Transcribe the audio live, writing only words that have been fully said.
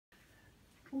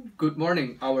Good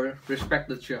morning, our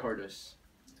respected shareholders.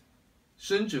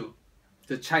 Sun Tzu,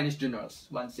 the Chinese general,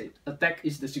 once said, "Attack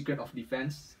is the secret of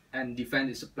defense, and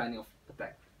defense is the planning of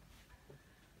attack."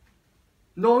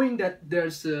 Knowing that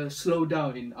there's a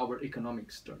slowdown in our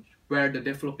economic terms, where the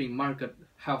developing market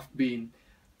have been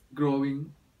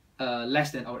growing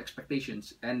less than our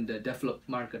expectations, and the developed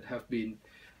market have been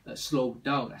slowed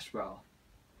down as well,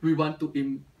 we want to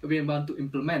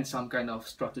implement some kind of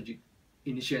strategic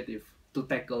initiative to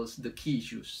tackle the key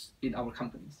issues in our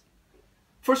companies.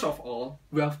 First of all,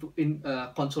 we have to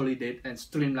consolidate and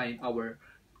streamline our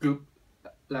group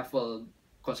level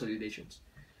consolidations.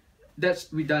 That's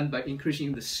be done by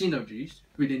increasing the synergies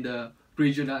within the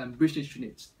regional and business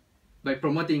units, by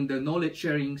promoting the knowledge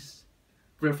sharings,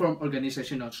 reform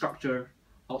organizational structure,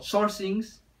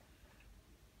 outsourcings,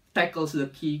 tackles the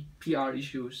key PR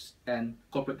issues and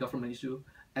corporate government issue.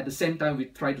 At the same time, we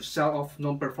try to sell off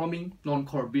non-performing,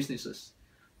 non-core businesses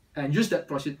and use that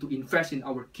process to invest in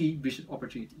our key business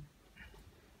opportunity.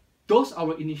 Those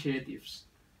our initiatives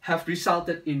have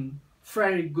resulted in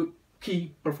very good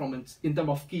key performance in terms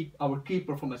of our key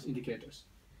performance indicators.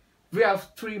 We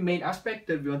have three main aspects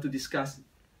that we want to discuss,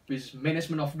 which is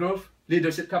management of growth,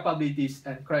 leadership capabilities,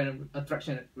 and client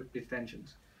attraction and retention.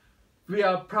 We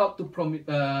are proud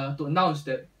to announce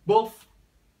that both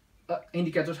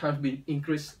indicators have been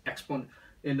increased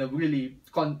in a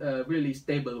really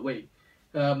stable way.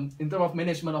 In terms of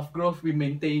management of growth, we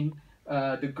maintain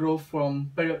the growth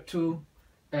from period 2,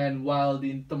 and while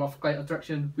in terms of client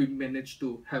attraction, we managed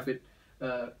to have it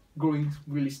growing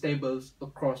really stable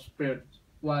across period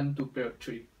 1 to period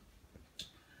 3.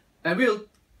 And we'll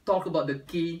talk about the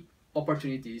key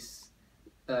opportunities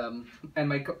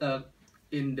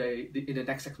in the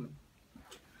next segment.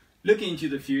 Looking into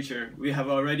the future, we have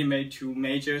already made two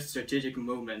major strategic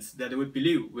movements that we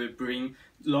believe will bring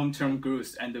long-term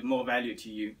growth and more value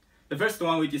to you. The first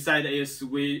one we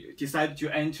decided to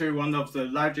enter one of the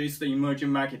largest emerging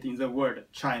markets in the world,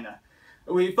 China.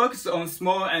 We focus on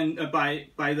small and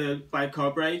by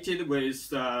cooperated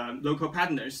with local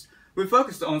partners. We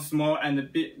focused on small and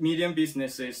medium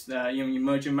businesses in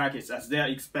emerging markets as they are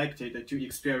expected to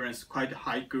experience quite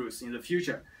high growth in the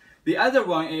future. The other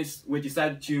one is we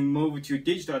decided to move to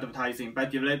digital advertising by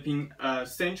developing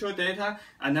central data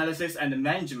analysis and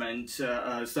management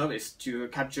service to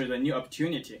capture the new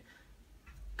opportunity.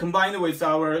 Combined with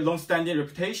our long-standing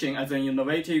reputation as an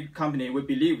innovative company, we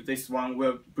believe this one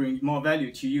will bring more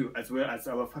value to you as well as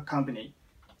our company.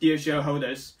 Dear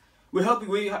shareholders, we hope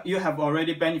you have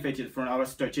already benefited from our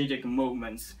strategic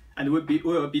movements, and we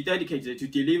will be dedicated to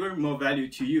deliver more value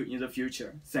to you in the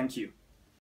future. Thank you.